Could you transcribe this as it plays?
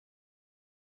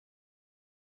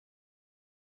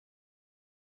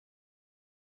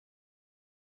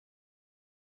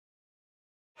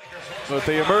But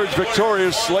they emerge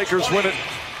victorious. Lakers win it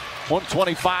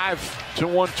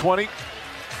 125-120.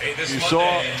 You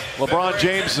saw LeBron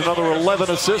James, another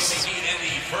 11 assists.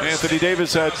 Anthony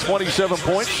Davis had 27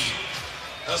 points.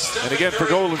 And again for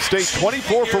Golden State,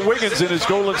 24 for Wiggins in his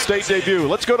Golden State debut.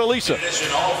 Let's go to Lisa.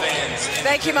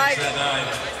 Thank you, Mike.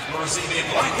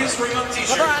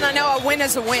 LeBron, I know a win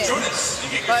is a win,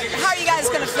 but how are you guys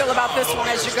going to feel about this one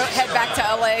as you head back to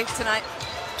LA tonight?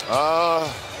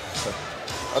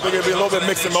 I think it'll be a little bit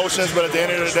mixed emotions, but at the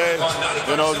end of the day,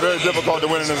 you know, it's very difficult to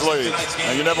win in this league.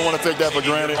 And you never want to take that for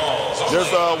granted.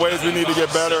 There's ways we need to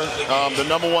get better. The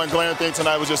number one glaring thing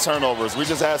tonight was just turnovers. We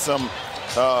just had some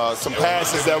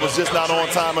passes that was just not on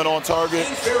time and on target,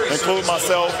 including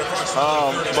myself.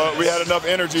 But we had enough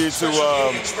energy to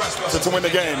win the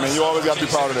game, and you always got to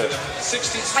be proud of that.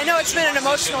 I know it's been an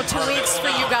emotional 2 weeks for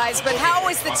you guys, but how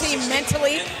is the team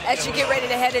mentally as you get ready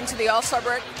to head into the All-Star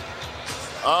break?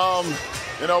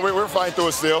 You know, we're fighting through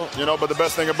it still, you know, but the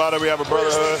best thing about it, we have a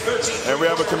brotherhood and we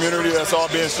have a community that's all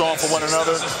being strong for one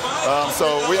another.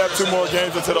 So we have 2 more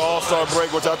games into the All-Star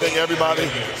break, which I think everybody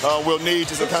will need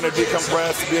just to kind of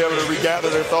decompress, to be able to regather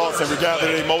their thoughts and regather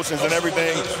their emotions and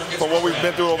everything from what we've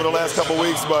been through over the last couple of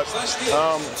weeks. But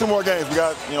 2 more games. We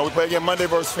got, you know, we play again Monday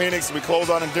versus Phoenix. We close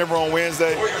out in Denver on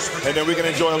Wednesday, and then we can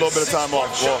enjoy a little bit of time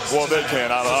off. Well, they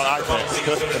can. I can't.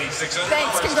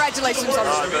 Thanks. Congratulations on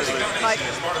this, Mike.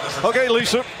 Okay,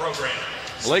 Lisa.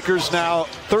 Lakers now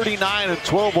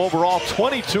 39-12 overall,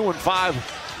 22-5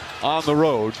 on the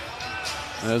road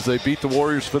as they beat the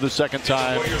Warriors for the second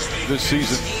time this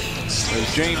season.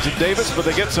 There's James and Davis, but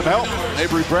they get some help.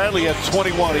 Avery Bradley had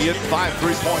 21. He hit 5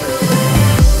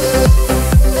 3-pointers.